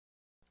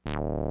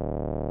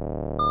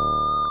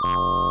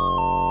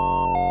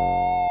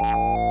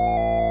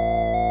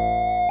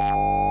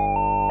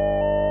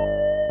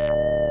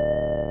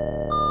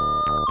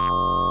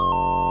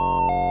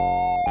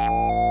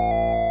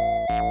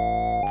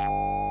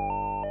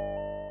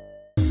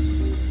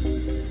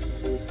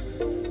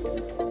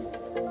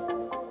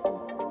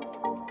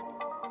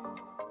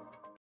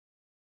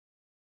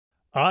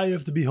Eye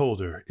of the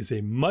Beholder is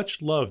a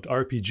much-loved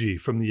RPG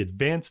from the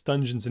Advanced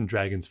Dungeons &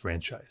 Dragons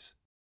franchise.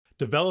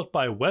 Developed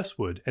by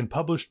Westwood and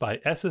published by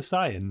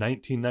SSI in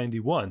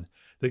 1991,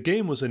 the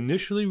game was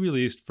initially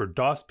released for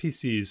DOS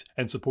PCs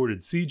and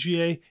supported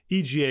CGA,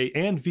 EGA,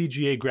 and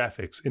VGA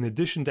graphics in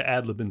addition to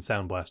Adlib and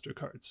Sound Blaster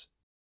cards.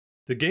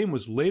 The game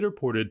was later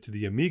ported to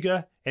the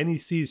Amiga,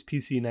 NEC's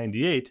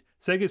PC-98,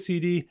 Sega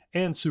CD,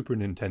 and Super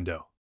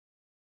Nintendo.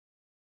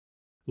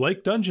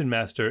 Like Dungeon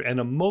Master and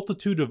a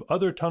multitude of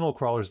other tunnel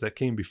crawlers that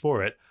came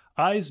before it,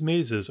 Eye's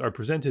mazes are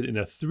presented in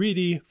a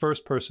 3D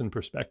first-person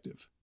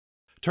perspective.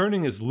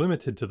 Turning is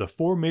limited to the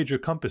 4 major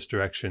compass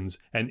directions,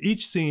 and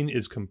each scene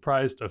is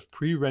comprised of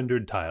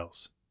pre-rendered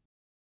tiles.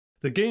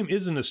 The game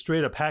isn't a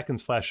straight-up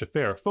hack-and-slash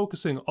affair,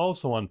 focusing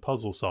also on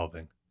puzzle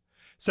solving.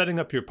 Setting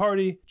up your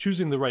party,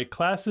 choosing the right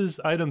classes,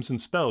 items,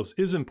 and spells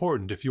is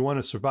important if you want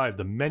to survive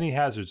the many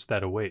hazards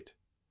that await.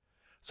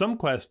 Some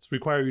quests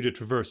require you to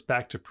traverse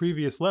back to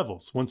previous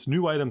levels once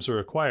new items are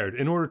acquired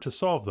in order to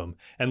solve them,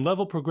 and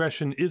level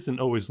progression isn't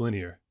always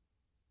linear.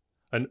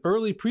 An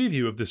early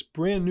preview of this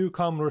brand new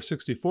Commodore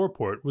 64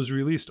 port was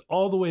released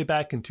all the way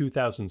back in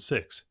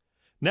 2006.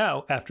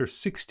 Now, after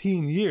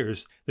 16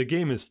 years, the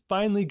game is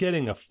finally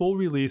getting a full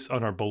release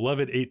on our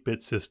beloved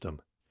 8-bit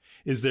system.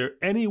 Is there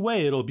any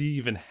way it'll be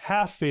even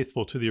half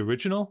faithful to the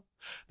original?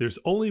 There's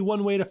only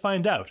one way to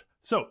find out,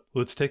 so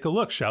let's take a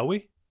look, shall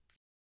we?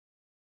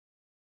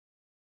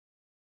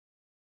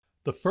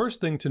 The first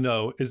thing to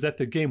know is that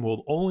the game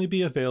will only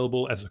be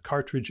available as a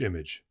cartridge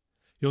image.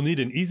 You'll need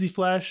an Easy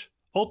Flash,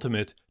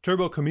 Ultimate,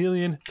 Turbo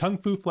Chameleon, Kung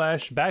Fu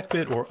Flash,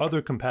 Backbit, or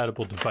other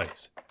compatible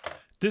device.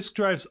 Disk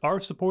drives are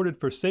supported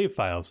for save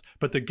files,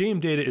 but the game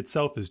data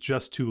itself is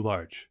just too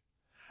large.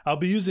 I'll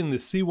be using the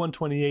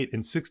C128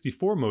 in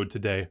 64 mode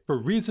today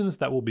for reasons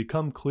that will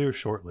become clear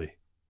shortly.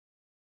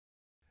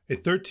 A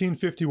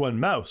 1351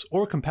 mouse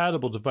or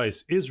compatible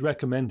device is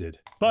recommended,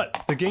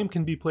 but the game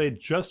can be played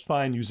just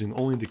fine using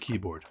only the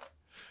keyboard.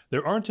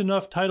 There aren't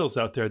enough titles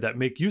out there that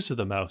make use of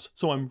the mouse,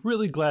 so I'm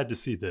really glad to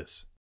see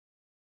this.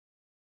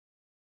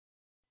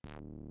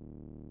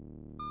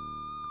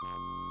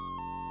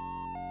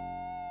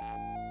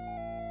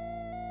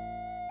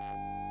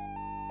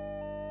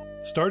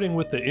 Starting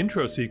with the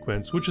intro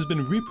sequence, which has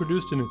been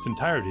reproduced in its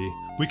entirety,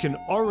 we can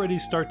already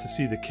start to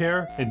see the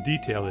care and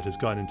detail that has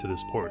gone into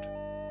this port.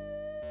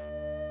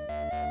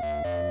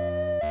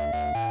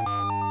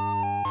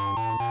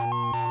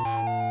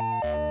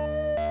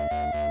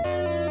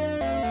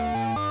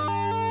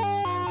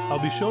 I'll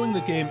be showing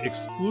the game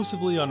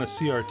exclusively on a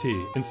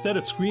CRT instead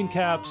of screen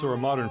caps or a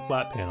modern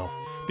flat panel,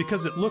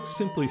 because it looks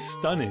simply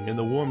stunning in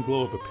the warm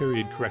glow of a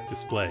period-correct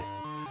display.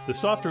 The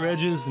softer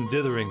edges and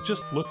dithering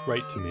just look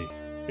right to me.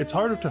 It's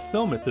harder to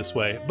film it this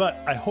way,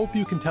 but I hope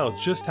you can tell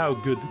just how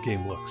good the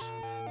game looks.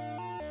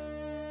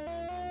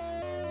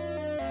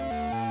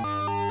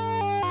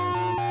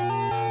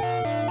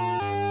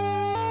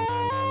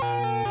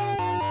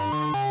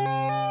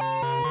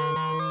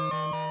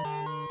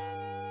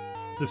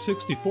 The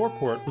 64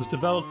 port was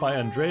developed by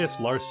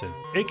Andreas Larsson,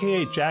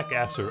 aka Jack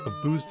Asser of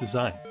Boo's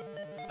Design.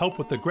 Help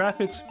with the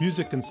graphics,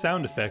 music, and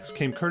sound effects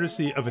came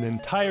courtesy of an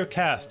entire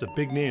cast of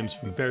big names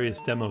from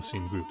various demo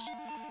scene groups.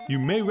 You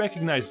may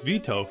recognize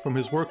Vito from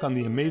his work on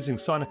the amazing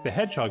Sonic the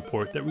Hedgehog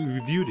port that we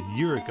reviewed a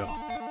year ago.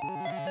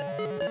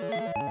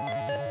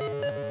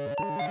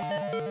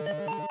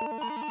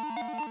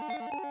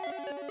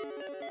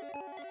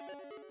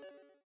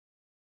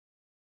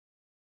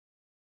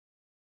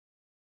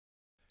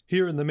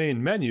 Here in the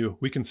main menu,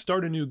 we can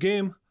start a new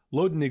game,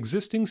 load an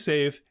existing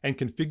save, and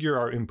configure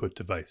our input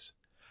device.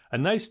 A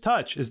nice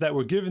touch is that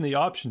we're given the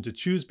option to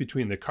choose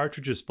between the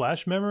cartridge's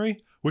flash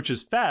memory, which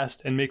is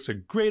fast and makes a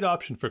great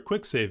option for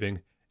quick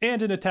saving,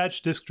 and an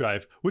attached disk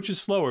drive, which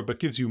is slower but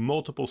gives you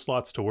multiple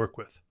slots to work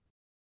with.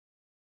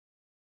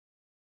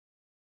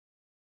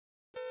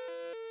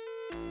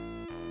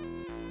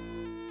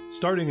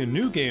 Starting a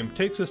new game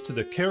takes us to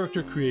the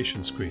character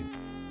creation screen.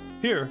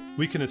 Here,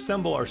 we can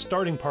assemble our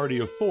starting party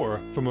of 4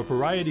 from a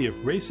variety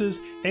of races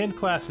and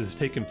classes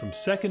taken from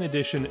 2nd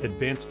edition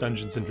Advanced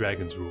Dungeons &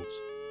 Dragons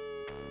rules.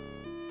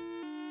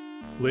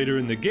 Later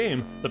in the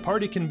game, the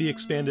party can be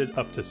expanded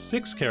up to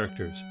 6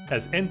 characters,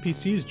 as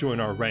NPCs join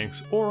our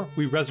ranks or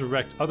we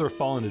resurrect other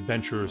fallen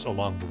adventurers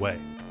along the way.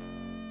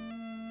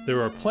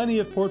 There are plenty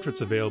of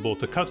portraits available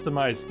to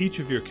customize each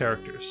of your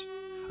characters.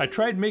 I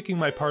tried making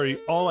my party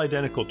all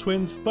identical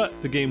twins, but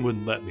the game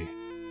wouldn't let me.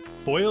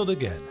 Foiled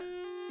again.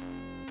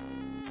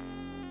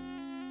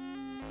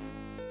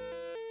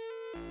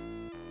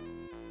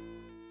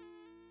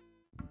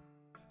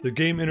 The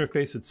game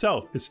interface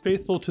itself is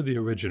faithful to the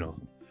original.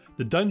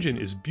 The dungeon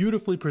is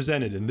beautifully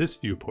presented in this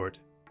viewport.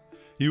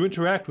 You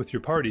interact with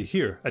your party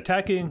here,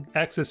 attacking,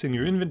 accessing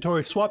your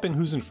inventory, swapping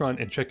who's in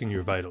front, and checking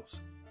your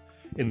vitals.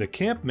 In the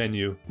camp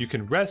menu, you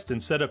can rest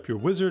and set up your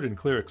wizard and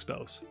cleric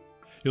spells.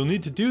 You'll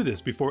need to do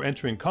this before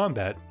entering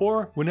combat,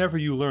 or whenever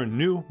you learn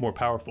new, more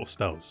powerful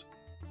spells.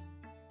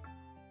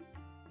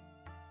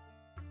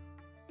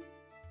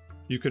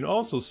 You can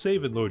also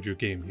save and load your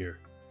game here.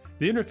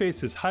 The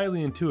interface is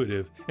highly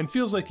intuitive and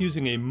feels like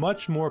using a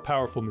much more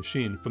powerful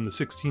machine from the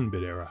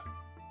 16-bit era.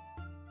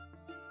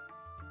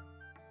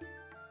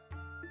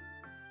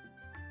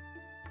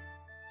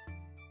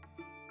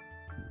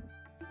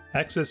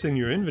 Accessing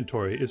your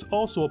inventory is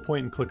also a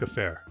point-and-click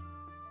affair.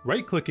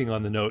 Right-clicking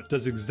on the note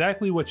does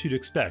exactly what you'd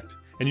expect,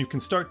 and you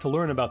can start to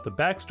learn about the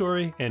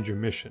backstory and your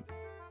mission.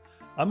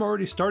 I'm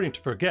already starting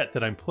to forget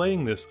that I'm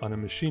playing this on a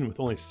machine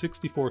with only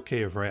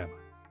 64K of RAM.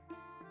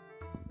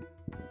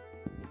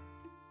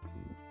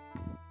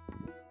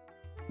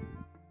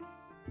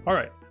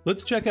 Alright,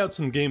 let's check out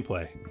some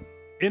gameplay.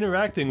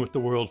 Interacting with the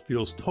world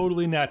feels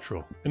totally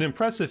natural, an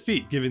impressive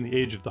feat given the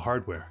age of the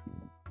hardware.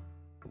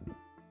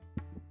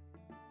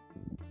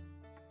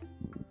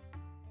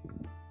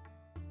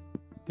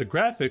 The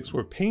graphics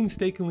were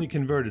painstakingly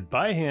converted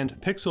by hand,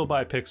 pixel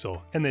by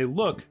pixel, and they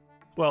look,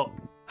 well,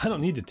 I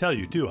don't need to tell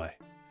you, do I?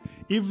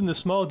 Even the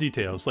small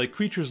details, like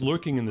creatures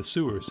lurking in the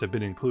sewers, have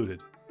been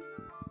included.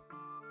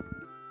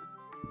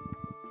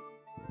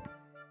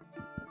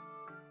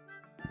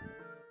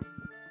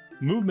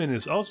 Movement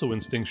is also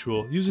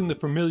instinctual, using the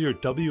familiar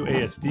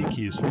WASD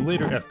keys from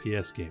later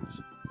FPS games.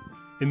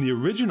 In the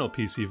original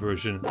PC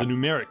version, the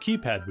numeric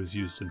keypad was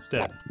used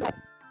instead.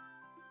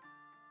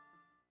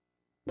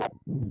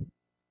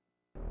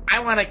 I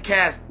want to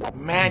cast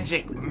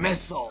Magic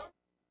Missile.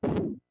 Where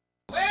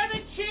are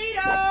the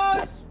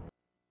Cheetos?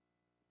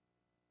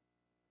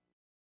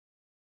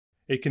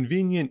 A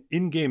convenient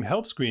in-game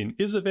help screen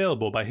is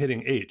available by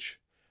hitting H.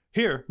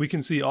 Here, we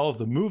can see all of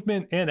the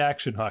movement and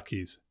action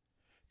hotkeys.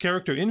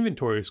 Character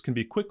inventories can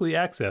be quickly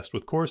accessed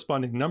with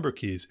corresponding number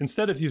keys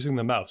instead of using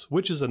the mouse,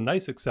 which is a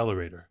nice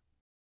accelerator.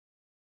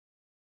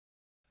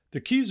 The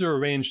keys are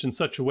arranged in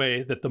such a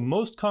way that the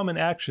most common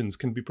actions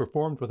can be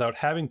performed without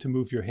having to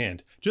move your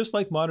hand, just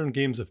like modern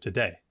games of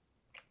today.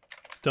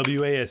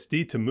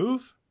 WASD to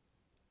move,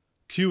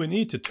 Q and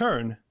E to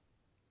turn,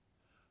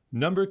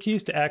 number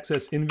keys to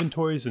access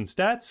inventories and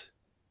stats,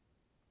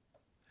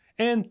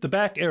 and the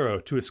back arrow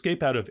to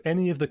escape out of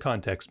any of the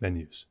context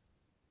menus.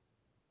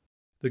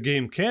 The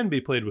game can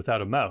be played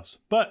without a mouse,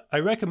 but I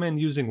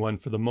recommend using one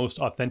for the most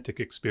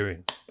authentic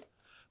experience.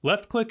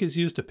 Left-click is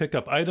used to pick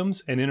up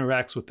items and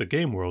interacts with the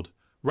game world.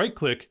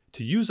 Right-click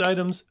to use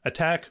items,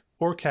 attack,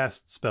 or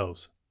cast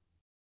spells.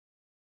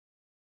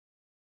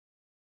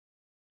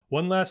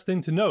 One last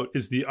thing to note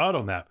is the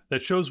auto map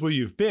that shows where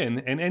you've been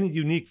and any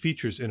unique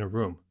features in a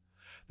room.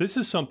 This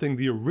is something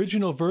the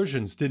original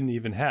versions didn't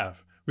even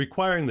have,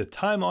 requiring the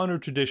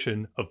time-honored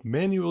tradition of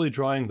manually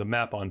drawing the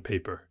map on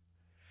paper.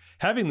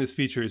 Having this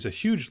feature is a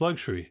huge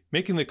luxury,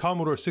 making the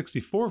Commodore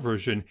 64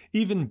 version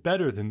even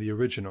better than the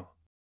original.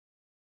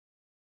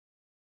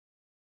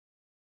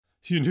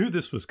 You knew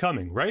this was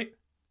coming, right?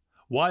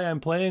 Why I'm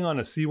playing on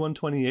a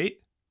C128?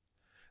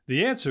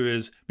 The answer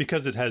is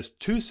because it has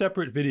two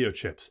separate video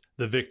chips,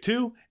 the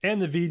VIC-2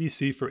 and the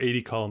VDC for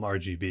 80-column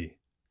RGB.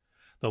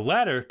 The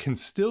latter can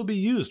still be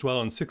used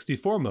while in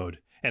 64 mode,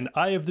 and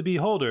Eye of the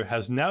Beholder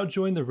has now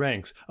joined the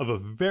ranks of a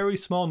very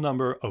small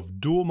number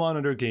of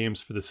dual-monitor games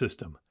for the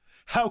system.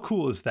 How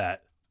cool is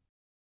that?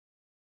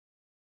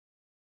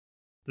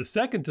 The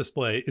second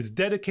display is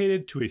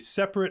dedicated to a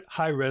separate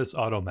high-res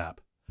auto map.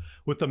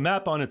 With the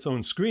map on its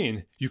own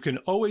screen, you can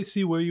always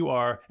see where you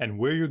are and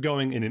where you're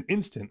going in an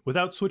instant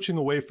without switching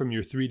away from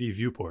your 3D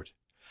viewport.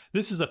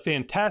 This is a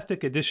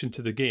fantastic addition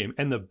to the game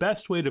and the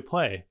best way to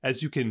play,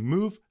 as you can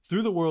move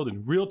through the world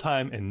in real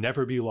time and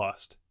never be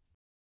lost.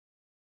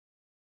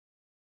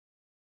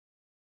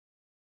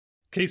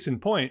 Case in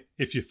point,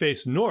 if you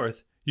face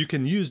north, you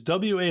can use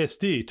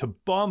WASD to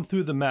bomb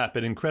through the map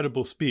at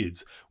incredible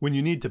speeds when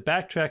you need to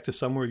backtrack to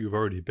somewhere you've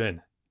already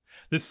been.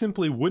 This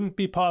simply wouldn't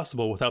be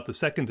possible without the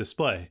second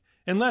display,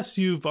 unless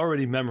you've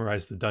already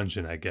memorized the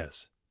dungeon, I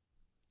guess.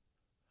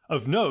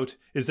 Of note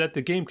is that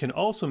the game can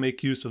also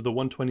make use of the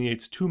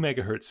 128's 2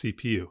 MHz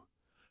CPU.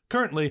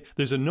 Currently,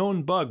 there's a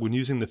known bug when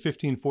using the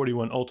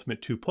 1541 Ultimate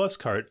 2 Plus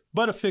cart,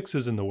 but a fix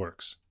is in the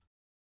works.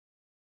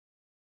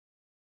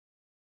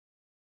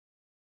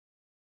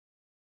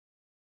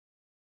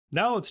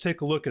 Now let's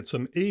take a look at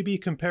some A/B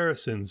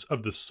comparisons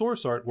of the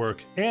source artwork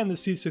and the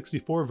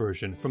C64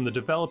 version from the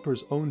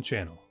developer's own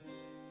channel.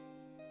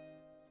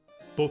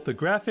 Both the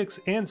graphics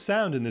and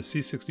sound in the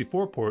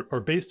C64 port are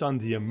based on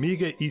the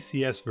Amiga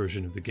ECS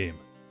version of the game.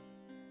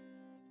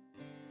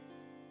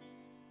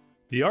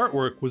 The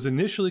artwork was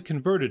initially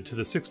converted to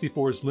the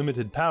 64's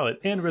limited palette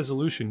and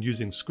resolution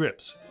using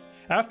scripts.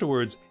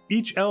 Afterwards,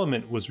 each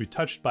element was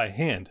retouched by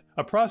hand,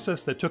 a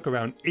process that took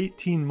around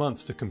 18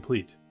 months to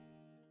complete.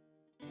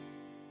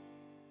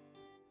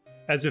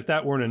 As if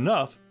that weren't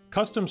enough,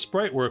 custom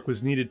sprite work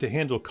was needed to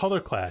handle color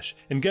clash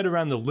and get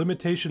around the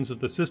limitations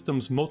of the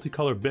system's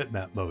multicolor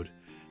bitmap mode.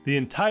 The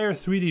entire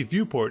 3D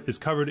viewport is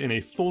covered in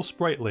a full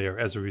sprite layer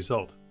as a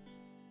result.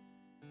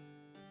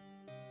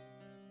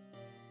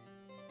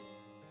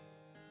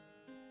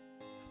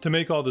 To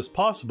make all this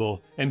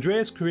possible,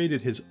 Andreas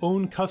created his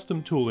own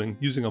custom tooling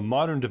using a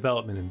modern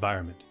development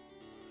environment.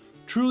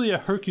 Truly a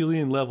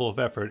Herculean level of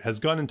effort has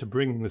gone into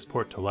bringing this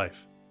port to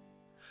life.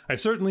 I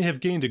certainly have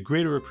gained a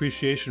greater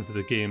appreciation for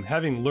the game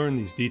having learned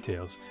these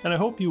details, and I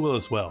hope you will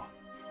as well.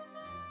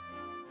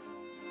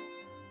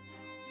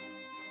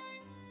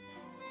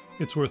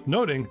 It's worth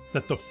noting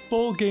that the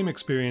full game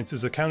experience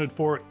is accounted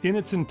for in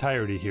its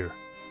entirety here.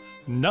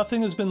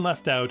 Nothing has been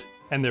left out,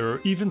 and there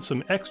are even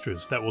some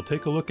extras that we'll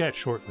take a look at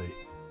shortly.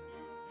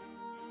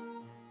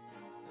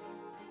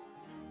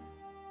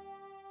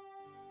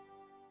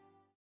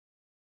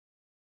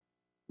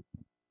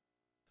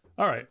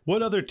 Alright,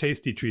 what other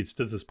tasty treats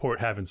does this port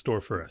have in store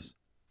for us?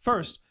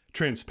 First,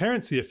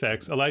 transparency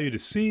effects allow you to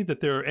see that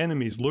there are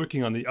enemies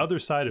lurking on the other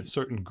side of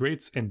certain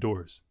grates and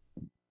doors.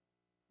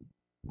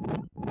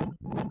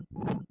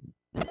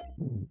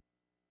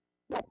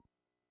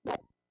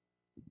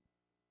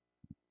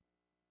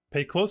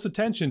 Pay close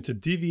attention to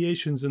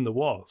deviations in the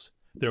walls.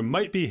 There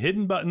might be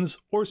hidden buttons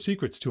or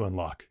secrets to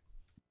unlock.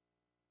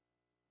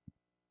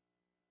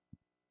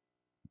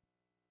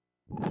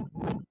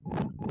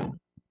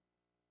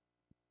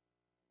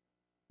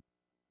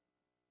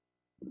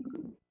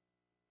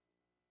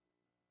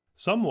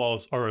 Some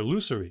walls are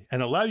illusory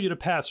and allow you to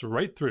pass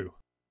right through.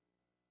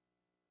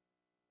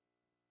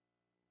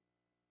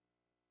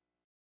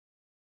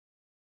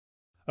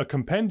 A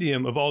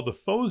compendium of all the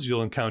foes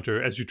you'll encounter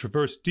as you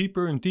traverse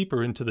deeper and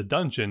deeper into the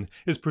dungeon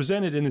is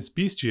presented in this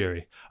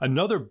bestiary,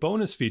 another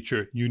bonus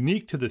feature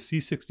unique to the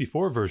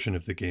C64 version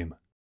of the game.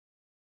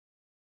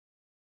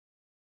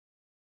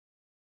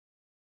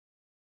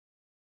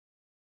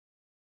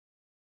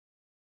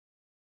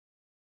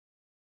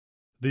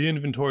 The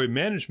inventory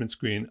management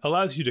screen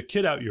allows you to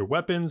kit out your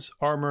weapons,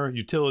 armor,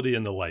 utility,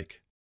 and the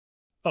like.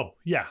 Oh,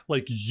 yeah,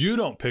 like you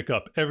don't pick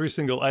up every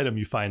single item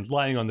you find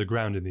lying on the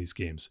ground in these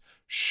games.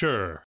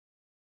 Sure.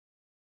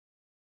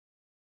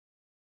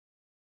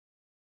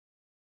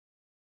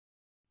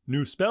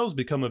 New spells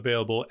become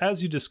available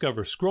as you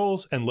discover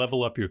scrolls and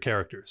level up your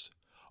characters.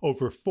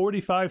 Over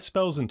 45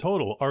 spells in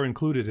total are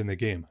included in the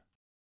game.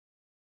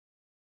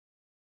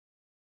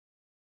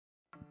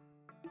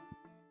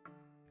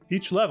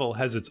 Each level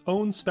has its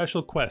own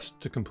special quest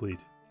to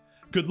complete.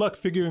 Good luck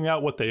figuring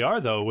out what they are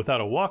though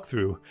without a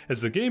walkthrough, as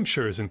the game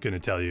sure isn't going to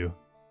tell you.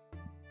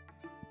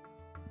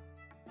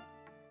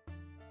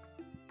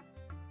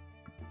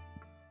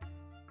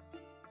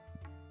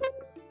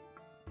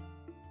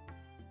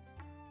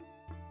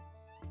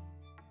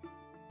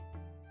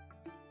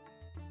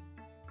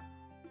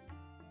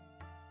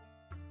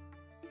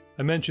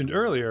 I mentioned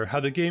earlier how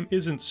the game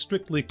isn't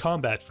strictly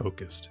combat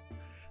focused.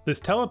 This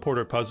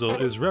teleporter puzzle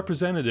is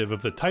representative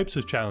of the types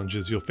of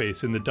challenges you'll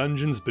face in the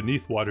dungeons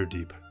beneath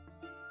Waterdeep.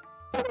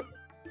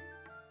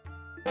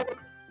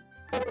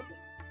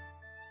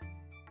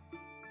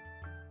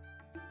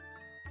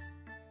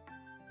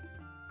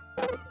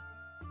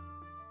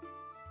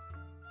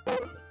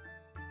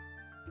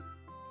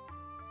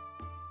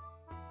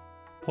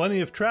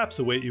 Plenty of traps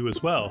await you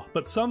as well,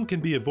 but some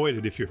can be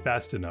avoided if you're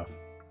fast enough.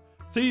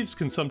 Thieves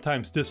can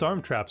sometimes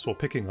disarm traps while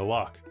picking a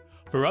lock.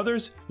 For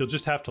others, you'll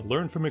just have to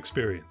learn from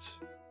experience.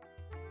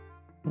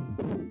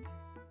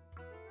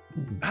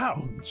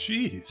 Ow,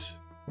 jeez.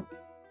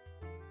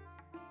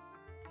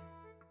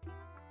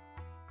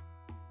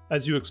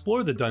 As you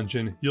explore the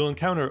dungeon, you'll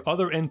encounter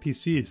other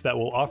NPCs that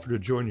will offer to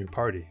join your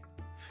party.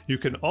 You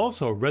can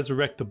also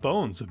resurrect the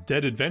bones of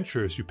dead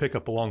adventurers you pick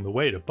up along the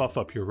way to buff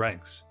up your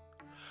ranks.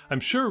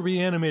 I'm sure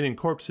reanimating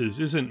corpses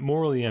isn't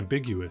morally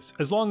ambiguous,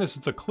 as long as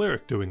it's a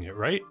cleric doing it,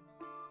 right?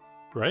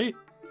 Right?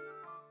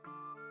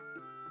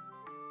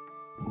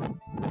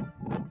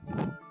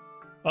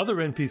 Other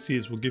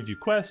NPCs will give you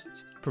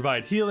quests,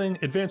 provide healing,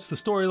 advance the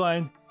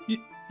storyline,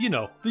 you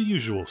know, the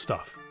usual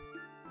stuff.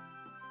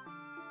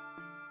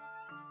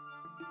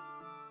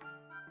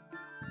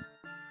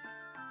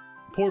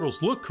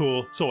 Portals look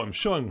cool, so I'm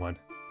showing one.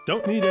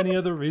 Don't need any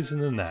other reason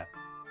than that.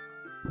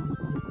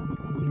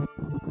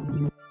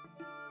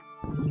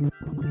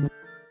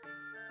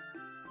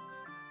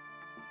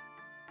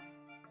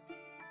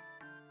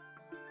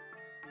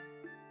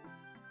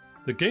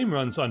 The game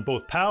runs on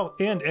both PAL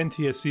and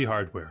NTSC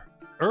hardware.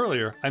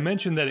 Earlier, I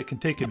mentioned that it can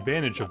take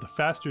advantage of the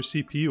faster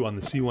CPU on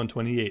the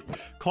C128,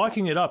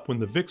 clocking it up when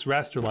the VIX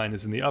raster line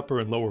is in the upper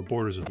and lower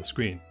borders of the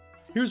screen.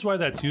 Here's why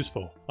that's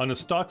useful. On a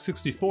stock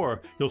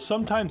 64, you'll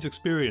sometimes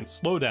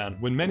experience slowdown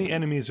when many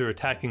enemies are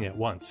attacking at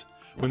once.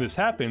 When this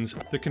happens,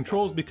 the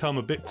controls become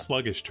a bit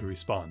sluggish to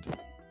respond.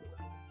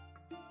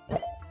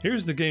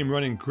 Here's the game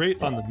running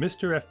great on the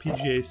Mr.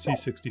 FPGA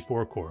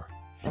C64 core.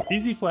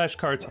 Easy flash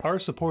cards are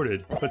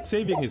supported, but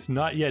saving is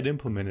not yet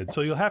implemented,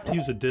 so you'll have to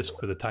use a disk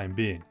for the time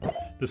being.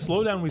 The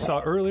slowdown we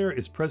saw earlier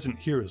is present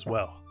here as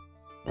well.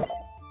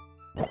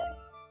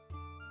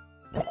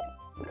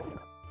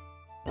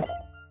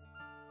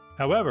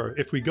 However,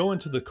 if we go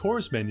into the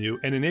cores menu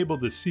and enable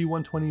the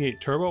C128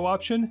 turbo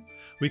option,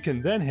 we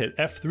can then hit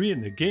F3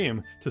 in the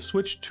game to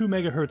switch 2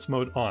 MHz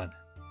mode on.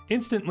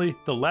 Instantly,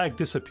 the lag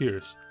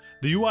disappears.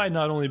 The UI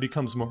not only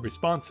becomes more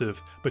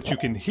responsive, but you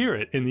can hear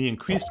it in the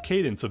increased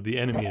cadence of the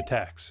enemy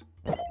attacks.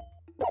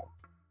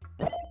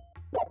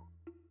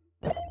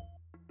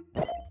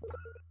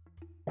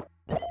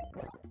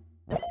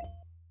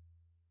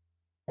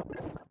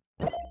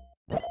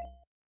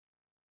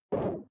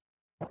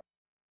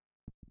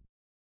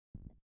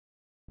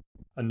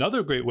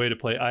 Another great way to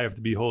play Eye of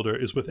the Beholder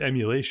is with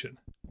emulation.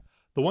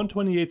 The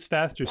 128's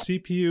faster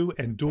CPU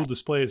and dual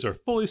displays are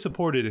fully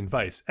supported in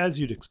Vice, as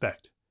you'd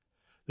expect.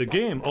 The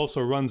game also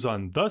runs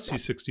on the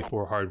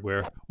C64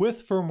 hardware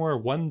with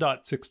firmware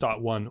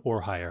 1.6.1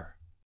 or higher.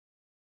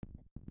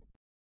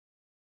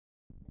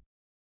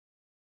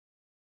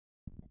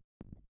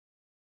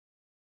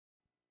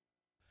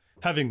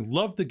 Having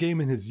loved the game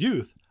in his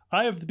youth,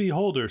 Eye of the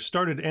Beholder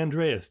started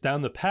Andreas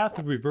down the path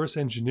of reverse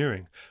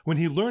engineering when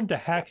he learned to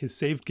hack his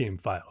saved game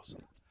files.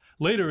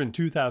 Later in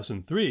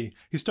 2003,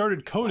 he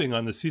started coding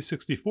on the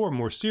C64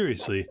 more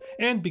seriously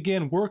and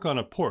began work on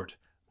a port,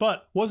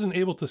 but wasn't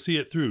able to see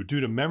it through due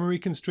to memory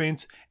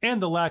constraints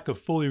and the lack of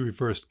fully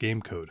reversed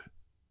game code.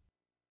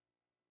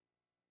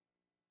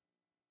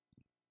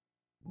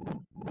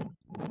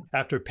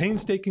 After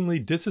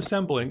painstakingly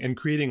disassembling and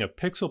creating a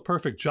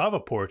pixel-perfect Java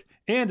port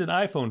and an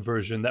iPhone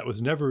version that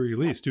was never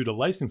released due to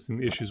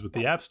licensing issues with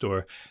the App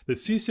Store, the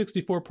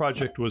C64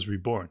 project was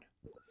reborn.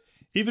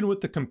 Even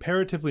with the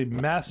comparatively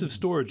massive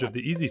storage of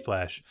the Easy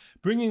Flash,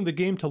 bringing the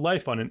game to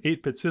life on an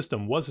 8-bit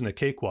system wasn't a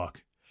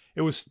cakewalk.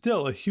 It was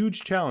still a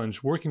huge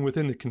challenge working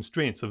within the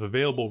constraints of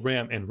available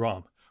RAM and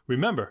ROM.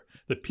 Remember,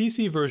 the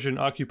PC version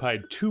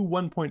occupied two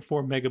 1.4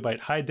 megabyte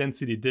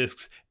high-density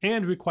disks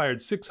and required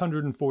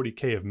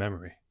 640K of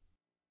memory.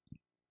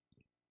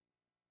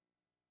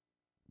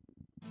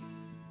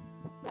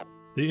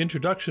 The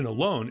introduction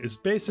alone is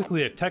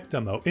basically a tech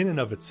demo in and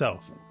of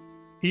itself.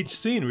 Each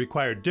scene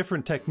required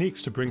different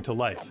techniques to bring to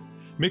life,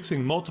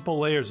 mixing multiple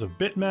layers of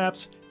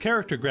bitmaps,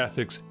 character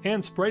graphics,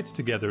 and sprites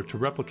together to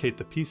replicate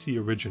the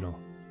PC original.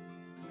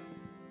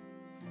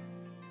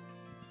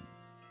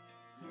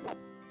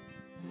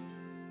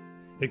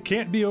 It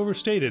can't be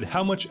overstated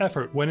how much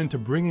effort went into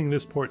bringing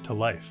this port to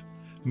life.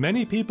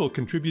 Many people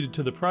contributed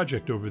to the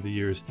project over the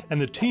years,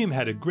 and the team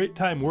had a great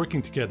time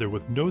working together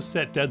with no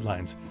set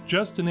deadlines,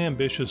 just an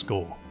ambitious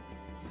goal.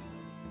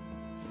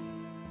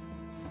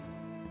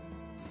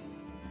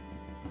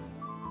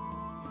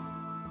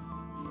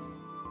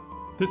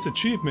 This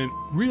achievement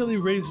really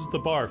raises the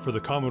bar for the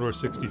Commodore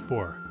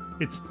 64.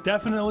 It's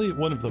definitely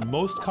one of the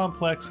most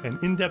complex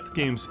and in-depth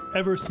games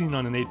ever seen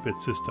on an 8-bit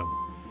system.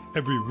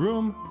 Every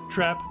room,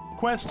 trap,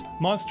 quest,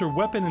 monster,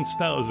 weapon, and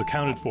spell is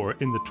accounted for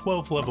in the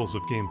 12 levels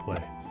of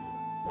gameplay.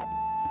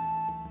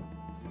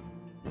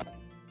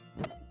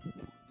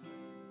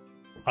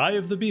 Eye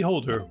of the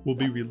Beholder will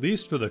be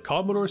released for the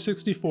Commodore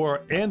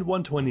 64 and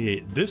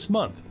 128 this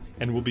month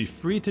and will be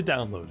free to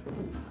download.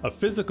 A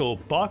physical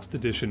boxed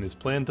edition is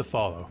planned to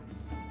follow.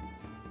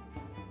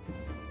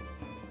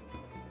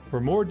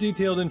 For more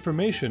detailed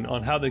information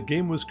on how the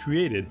game was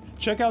created,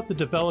 check out the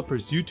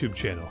developer's YouTube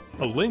channel.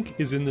 A link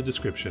is in the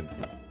description.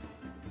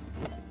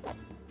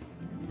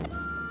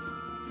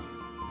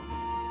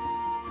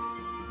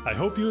 I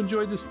hope you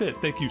enjoyed this bit.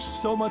 Thank you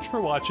so much for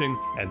watching,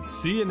 and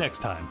see you next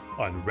time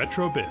on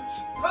Retro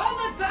Bits. Roll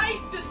the dice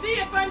to see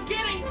if I'm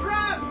getting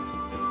drunk!